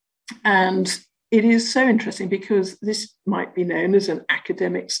one. And it is so interesting because this might be known as an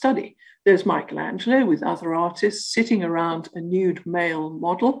academic study. There's Michelangelo with other artists sitting around a nude male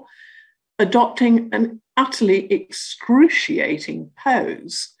model, adopting an utterly excruciating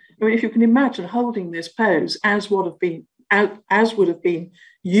pose I mean, if you can imagine holding this pose as would have been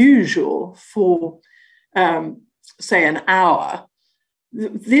usual for, say, an hour,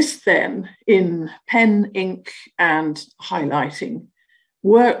 this then, in pen, ink, and highlighting,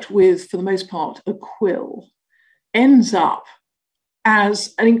 worked with, for the most part, a quill, ends up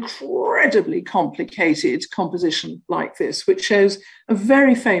as an incredibly complicated composition like this, which shows a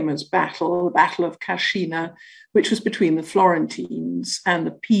very famous battle, the Battle of Cascina, which was between the Florentines and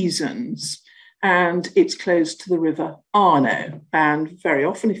the Pisans, and it's close to the river Arno. And very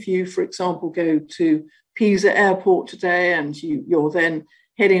often, if you, for example, go to Pisa airport today and you're then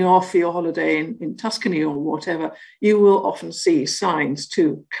heading off for your holiday in Tuscany or whatever, you will often see signs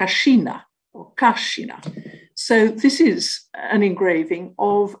to Cascina or Cascina. So this is an engraving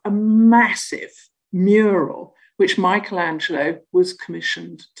of a massive mural which Michelangelo was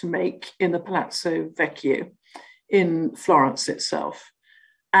commissioned to make in the Palazzo Vecchio in Florence itself.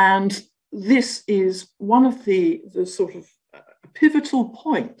 And this is one of the sort of pivotal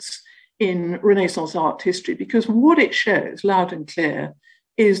points in Renaissance art history, because what it shows loud and clear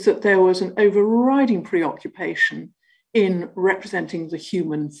is that there was an overriding preoccupation in representing the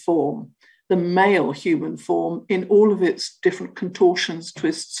human form, the male human form in all of its different contortions,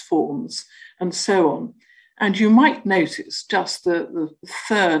 twists, forms, and so on. And you might notice just the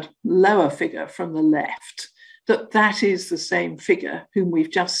third lower figure from the left, that is the same figure whom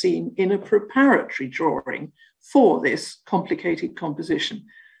we've just seen in a preparatory drawing for this complicated composition.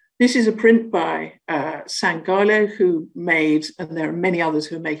 This is a print by Sangallo, who made, and there are many others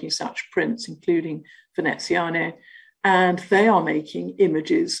who are making such prints, including Veneziano, and they are making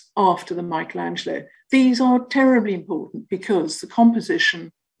images after the Michelangelo. These are terribly important because the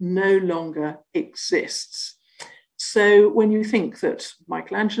composition no longer exists. So when you think that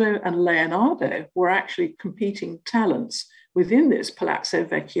Michelangelo and Leonardo were actually competing talents within this Palazzo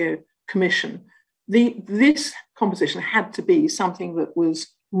Vecchio commission, this composition had to be something that was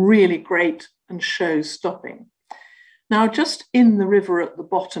really great and show-stopping. Now, just in the river at the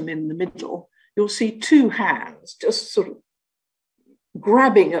bottom in the middle, you'll see two hands just sort of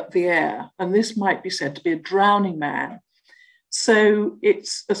grabbing at the air, and this might be said to be a drowning man. So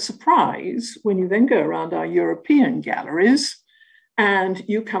it's a surprise when you then go around our European galleries and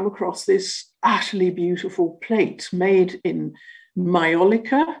you come across this utterly beautiful plate made in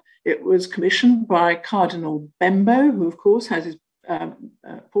maiolica. It was commissioned by Cardinal Bembo, who of course has his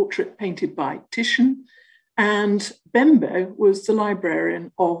portrait painted by Titian. And Bembo was the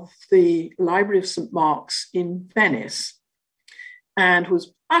librarian of the Library of St. Mark's in Venice and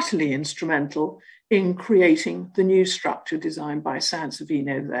was utterly instrumental in creating the new structure designed by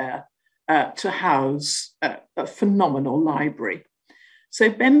Sansovino there to house a phenomenal library. So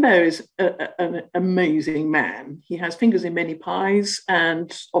Bembo is an amazing man. He has fingers in many pies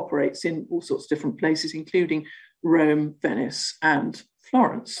and operates in all sorts of different places, including Rome, Venice, and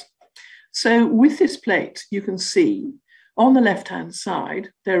Florence. So with this plate, you can see on the left-hand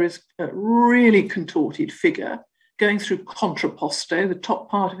side, there is a really contorted figure going through contrapposto. The top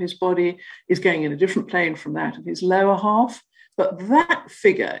part of his body is going in a different plane from that of his lower half. But that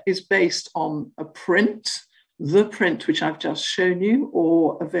figure is based on a print, the print which I've just shown you,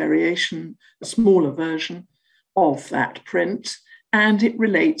 or a variation, a smaller version of that print. And it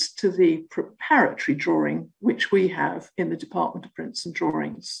relates to the preparatory drawing, which we have in the Department of Prints and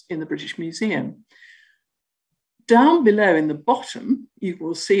Drawings in the British Museum. Down below in the bottom, you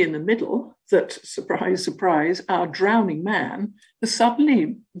will see in the middle that, surprise, surprise, our drowning man has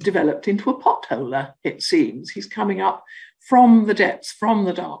suddenly developed into a potholer, it seems. He's coming up from the depths, from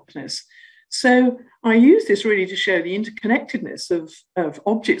the darkness. So I use this really to show the interconnectedness of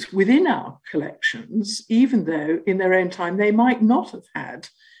objects within our collections, even though in their own time they might not have had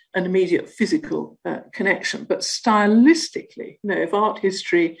an immediate physical connection. But stylistically, if art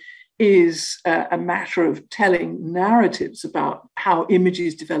history is a matter of telling narratives about how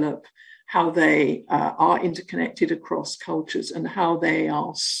images develop, how they are interconnected across cultures and how they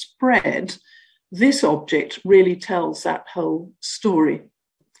are spread, this object really tells that whole story.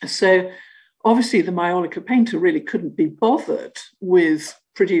 So obviously the maiolica painter really couldn't be bothered with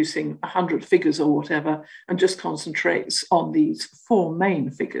producing 100 figures or whatever and just concentrates on these four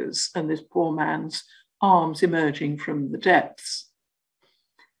main figures and this poor man's arms emerging from the depths.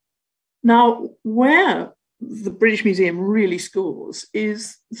 Now, where the British Museum really scores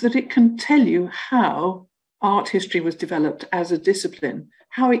is that it can tell you how art history was developed as a discipline,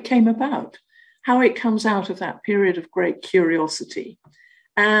 how it came about, how it comes out of that period of great curiosity.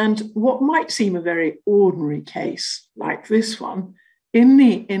 And what might seem a very ordinary case, like this one, in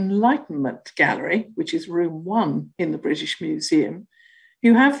the Enlightenment Gallery, which is room 1 in the British Museum,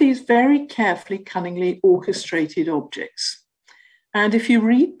 you have these very carefully, cunningly orchestrated objects. And if you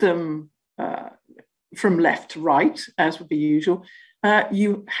read them from left to right, as would be usual,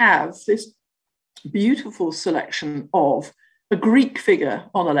 you have this beautiful selection of a Greek figure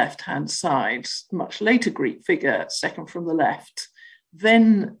on the left-hand side, much later Greek figure, second from the left.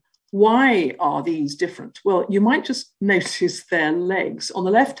 Then why are these different? Well, you might just notice their legs. On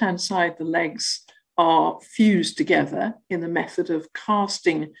the left-hand side, the legs are fused together in the method of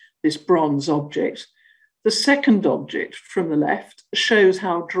casting this bronze object. The second object from the left shows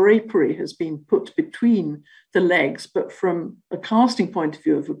how drapery has been put between the legs, but from a casting point of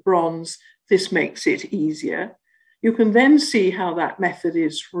view of a bronze, this makes it easier. You can then see how that method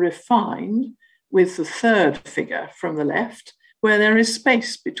is refined with the third figure from the left, where there is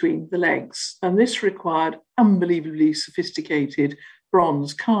space between the legs. And this required unbelievably sophisticated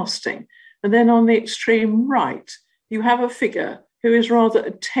bronze casting. And then on the extreme right, you have a figure who is rather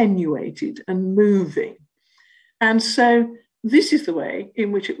attenuated and moving. And so this is the way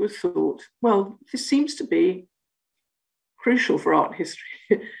in which it was thought, well, this seems to be crucial for art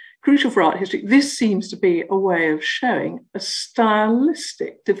history. Crucial for art history, this seems to be a way of showing a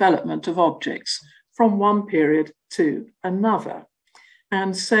stylistic development of objects from one period to another.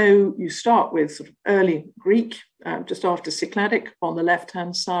 And so you start with sort of early Greek, just after Cycladic on the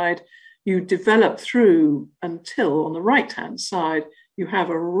left-hand side. You develop through until on the right-hand side, you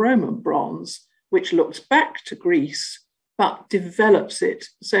have a Roman bronze, which looks back to Greece, but develops it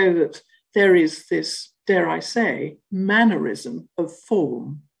so that there is this, dare I say, mannerism of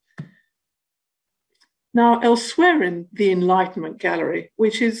form. Now, elsewhere in the Enlightenment Gallery,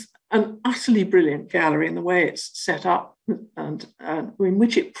 which is an utterly brilliant gallery in the way it's set up and in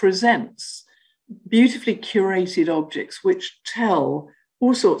which it presents beautifully curated objects which tell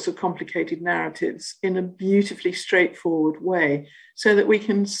all sorts of complicated narratives in a beautifully straightforward way, so that we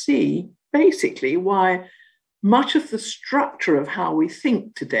can see basically why much of the structure of how we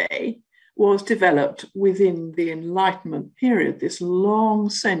think today was developed within the Enlightenment period, this long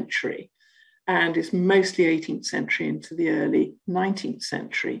century, and is mostly 18th century into the early 19th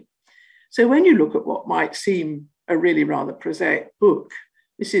century. So when you look at what might seem a really rather prosaic book,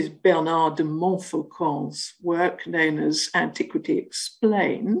 this is Bernard de Montfaucon's work known as Antiquity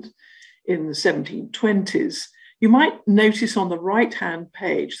Explained in the 1720s. You might notice on the right-hand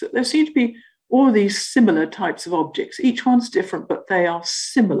page that there seem to be all these similar types of objects. Each one's different, but they are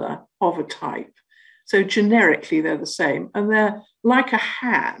similar of a type. So generically, they're the same. And they're like a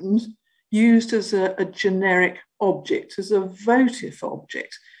hand used as a generic object, as a votive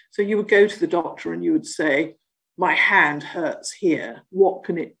object. So you would go to the doctor and you would say, my hand hurts here, what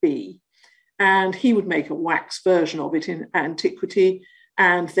can it be? And he would make a wax version of it in antiquity,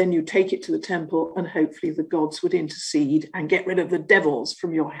 and then you take it to the temple and hopefully the gods would intercede and get rid of the devils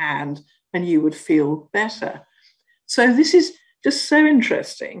from your hand and you would feel better. So this is just so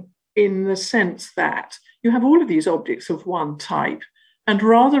interesting in the sense that you have all of these objects of one type, and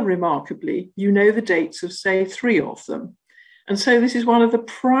rather remarkably, you know the dates of, say, 3 of them. And so this is one of the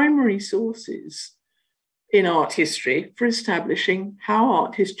primary sources in art history for establishing how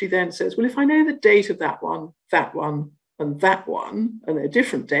art history then says, well, if I know the date of that one, and that one, and they're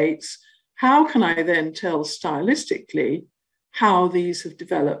different dates, how can I then tell stylistically how these have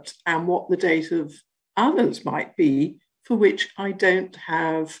developed and what the date of others might be for which I don't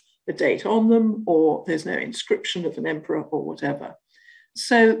have a date on them, or there's no inscription of an emperor or whatever.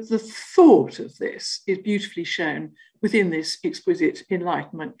 So the thought of this is beautifully shown within this exquisite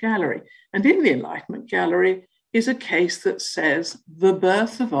Enlightenment gallery. And in the Enlightenment gallery is a case that says the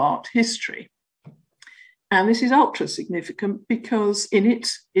birth of art history. And this is ultra significant because in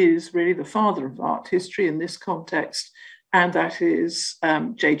it is really the father of art history in this context, and that is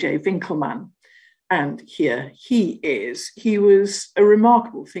J.J. Winckelmann. And here he is. He was a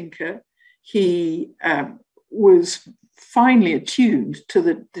remarkable thinker. He was finely attuned to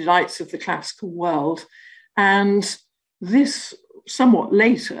the delights of the classical world. And this somewhat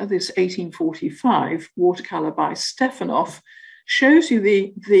later, this 1845 watercolor by Stefanoff, shows you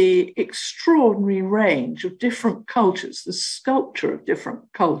the extraordinary range of different cultures, the sculpture of different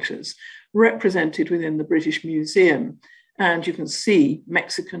cultures represented within the British Museum. And you can see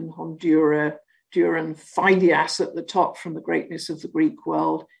Mexican, Honduran, Phidias at the top from the greatness of the Greek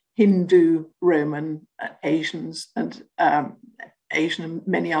world, Hindu, Roman, Asians, and Asian and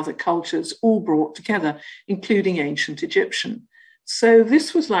many other cultures all brought together, including ancient Egyptian. So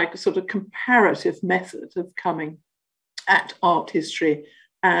this was like a sort of comparative method of coming at art history,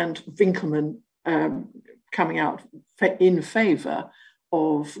 and Winckelmann coming out in favor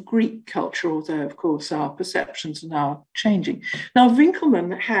of Greek culture, although, of course, our perceptions are now changing. Now,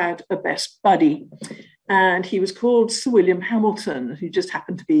 Winckelmann had a best buddy, and he was called Sir William Hamilton, who just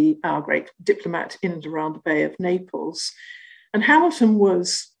happened to be our great diplomat in and around the Bay of Naples. And Hamilton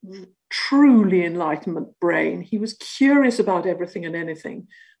was truly Enlightenment brain. He was curious about everything and anything,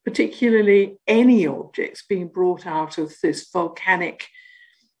 particularly any objects being brought out of this volcanic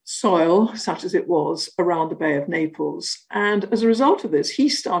soil, such as it was around the Bay of Naples. And as a result of this, he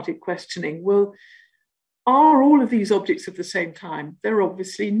started questioning, well, are all of these objects of the same time? They're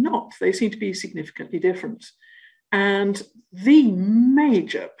obviously not. They seem to be significantly different. And the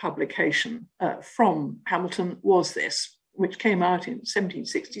major publication from Hamilton was this, which came out in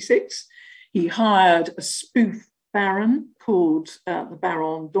 1766. He hired a spoof baron called the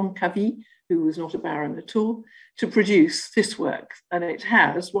Baron d'Oncavie, who was not a baron at all, to produce this work. And it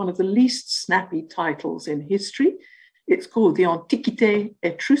has one of the least snappy titles in history. It's called The Antiquité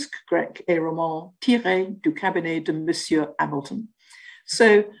Étrusque, Grec et Roman, tiré du cabinet de Monsieur Hamilton.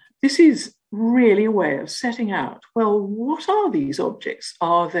 So this is really a way of setting out, well, what are these objects?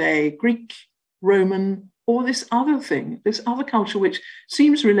 Are they Greek, Roman, or this other thing, this other culture which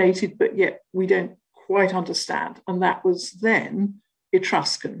seems related, but yet we don't quite understand? And that was then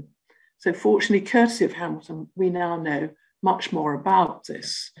Etruscan. So fortunately, courtesy of Hamilton, we now know much more about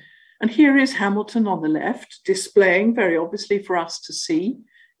this. And here is Hamilton on the left, displaying very obviously for us to see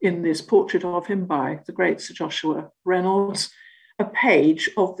in this portrait of him by the great Sir Joshua Reynolds, a page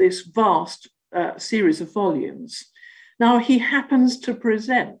of this vast series of volumes. Now, he happens to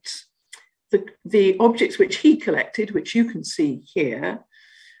present the objects which he collected, which you can see here,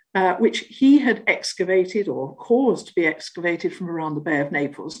 which he had excavated or caused to be excavated from around the Bay of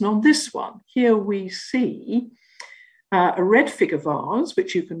Naples. And on this one, here we see a red figure vase,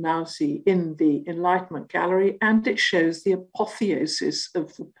 which you can now see in the Enlightenment Gallery, and it shows the apotheosis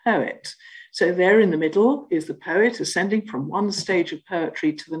of the poet. So there in the middle is the poet ascending from one stage of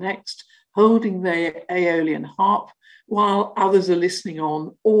poetry to the next, holding the Aeolian harp, while others are listening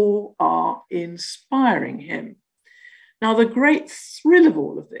on or are inspiring him. Now, the great thrill of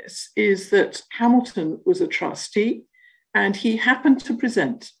all of this is that Hamilton was a trustee, and he happened to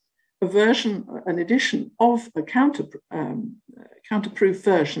present a version, an edition of a counterproof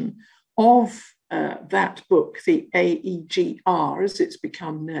version of that book, the AEGR, as it's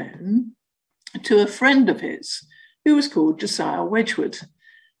become known, to a friend of his who was called Josiah Wedgwood.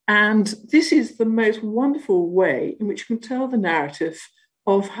 And this is the most wonderful way in which you can tell the narrative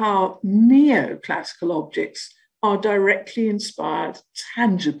of how neoclassical objects are directly inspired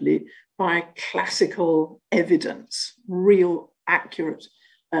tangibly by classical evidence, real, accurate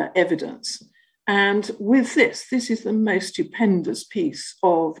evidence. And with this is the most stupendous piece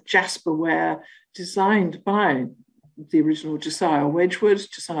of jasperware designed by the original Josiah Wedgwood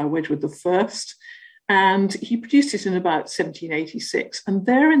I, and he produced it in about 1786. And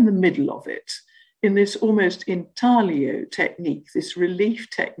there in the middle of it, in this almost intaglio technique, this relief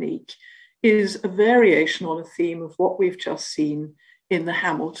technique, is a variation on a theme of what we've just seen in the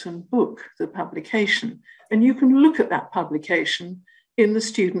Hamilton book, the publication. And you can look at that publication in the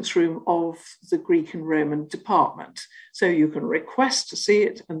students' room of the Greek and Roman department. So you can request to see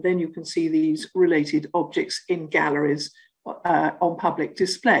it, and then you can see these related objects in galleries on public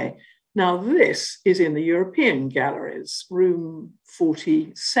display. Now, this is in the European galleries, room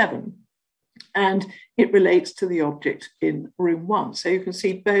 47, and it relates to the object in room 1. So you can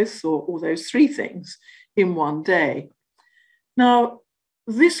see both or those three things in one day. Now,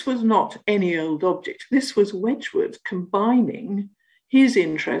 this was not any old object. This was Wedgwood combining his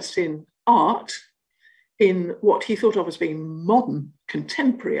interest in art, in what he thought of as being modern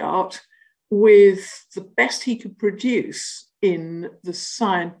contemporary art, with the best he could produce in the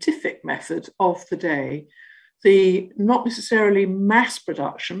scientific method of the day. The not necessarily mass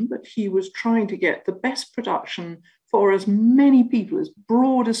production, but he was trying to get the best production for as many people, as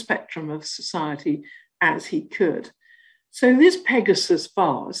broad a spectrum of society as he could. So this Pegasus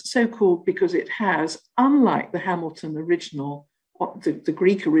vase, so called because it has, unlike the Hamilton original, the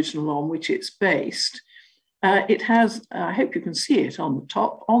Greek original on which it's based, it has, I hope you can see it on the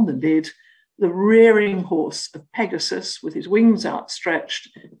top, on the lid, the rearing horse of Pegasus with his wings outstretched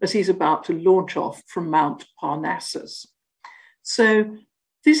as he's about to launch off from Mount Parnassus. So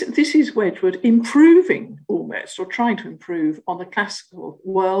this is Wedgwood improving almost, or trying to improve on the classical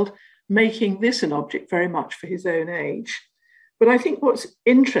world, making this an object very much for his own age. But I think what's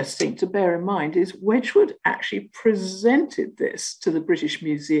interesting to bear in mind is Wedgwood actually presented this to the British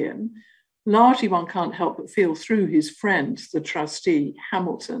Museum. Largely, one can't help but feel through his friend, the trustee,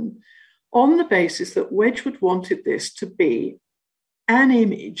 Hamilton, on the basis that Wedgwood wanted this to be an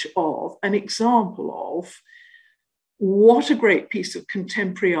image of, an example of, what a great piece of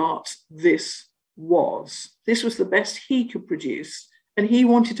contemporary art this was. This was the best he could produce, and he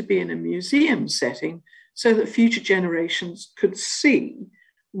wanted to be in a museum setting so that future generations could see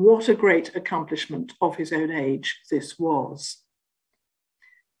what a great accomplishment of his own age this was.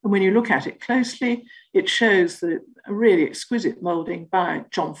 And when you look at it closely, it shows a really exquisite moulding by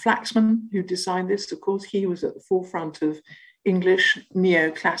John Flaxman, who designed this. Of course, he was at the forefront of English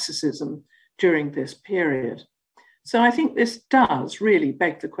neoclassicism during this period. So I think this does really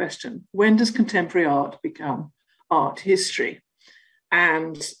beg the question, when does contemporary art become art history?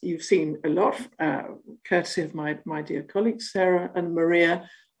 And you've seen a lot, courtesy of my dear colleagues, Sarah and Maria,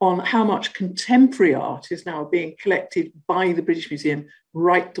 on how much contemporary art is now being collected by the British Museum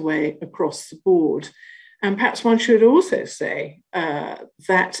right the way across the board. And perhaps one should also say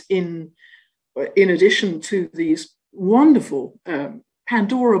that in addition to these wonderful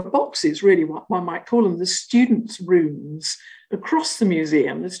Pandora boxes, really what one might call them, the students' rooms across the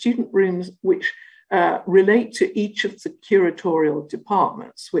museum, the student rooms which relate to each of the curatorial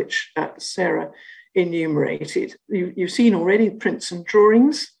departments, which Sarah enumerated. You've seen already prints and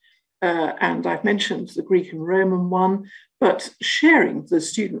drawings, and I've mentioned the Greek and Roman one, but sharing the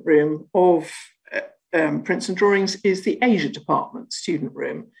student room of prints and drawings is the Asia department student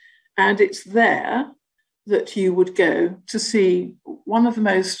room. And it's there that you would go to see one of the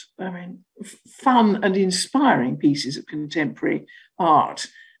most, fun and inspiring pieces of contemporary art,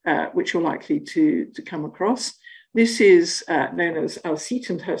 which you're likely to come across. This is known as Alcite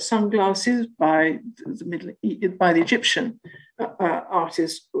and Her Sunglasses by the Egyptian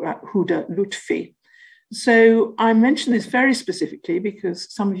artist Huda Lutfi. So I mention this very specifically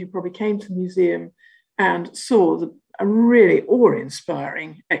because some of you probably came to the museum and saw a really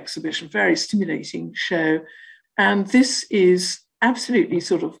awe-inspiring exhibition, very stimulating show. And this is absolutely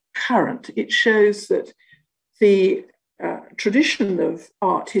sort of current. It shows that the tradition of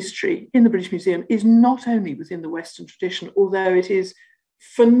art history in the British Museum is not only within the Western tradition, although it is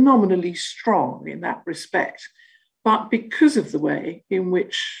phenomenally strong in that respect, but because of the way in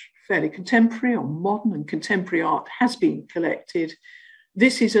which fairly contemporary or modern and contemporary art has been collected,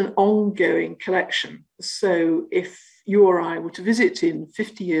 this is an ongoing collection. So if you or I were to visit in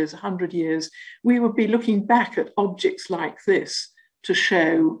 50 years, 100 years, we would be looking back at objects like this to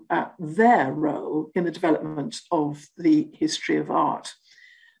show their role in the development of the history of art.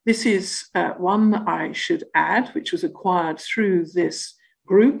 This is one I should add, which was acquired through this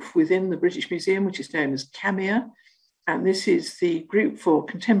group within the British Museum, which is known as CAMIA. And this is the group for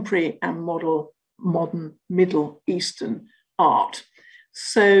contemporary and modern Middle Eastern art.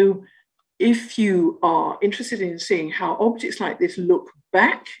 So if you are interested in seeing how objects like this look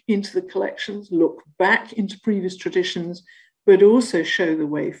back into the collections, look back into previous traditions, but also show the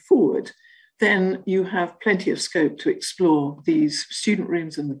way forward, then you have plenty of scope to explore these student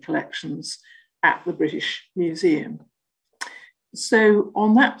rooms and the collections at the British Museum. So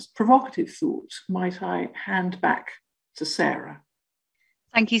on that provocative thought, might I hand back to Sarah?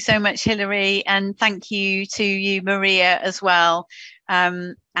 Thank you so much, Hilary, and thank you to you, Maria, as well,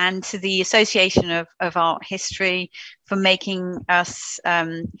 and to the Association of Art History for making us,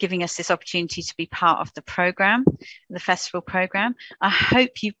 giving us this opportunity to be part of the programme, the festival programme. I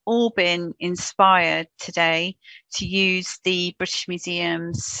hope you've all been inspired today to use the British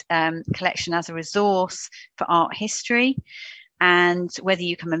Museum's collection as a resource for art history. And whether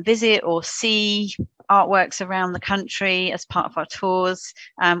you come and visit or see artworks around the country as part of our tours,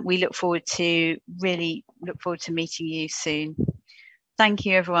 we look forward to meeting you soon. Thank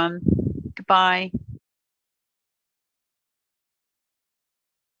you, everyone. Goodbye.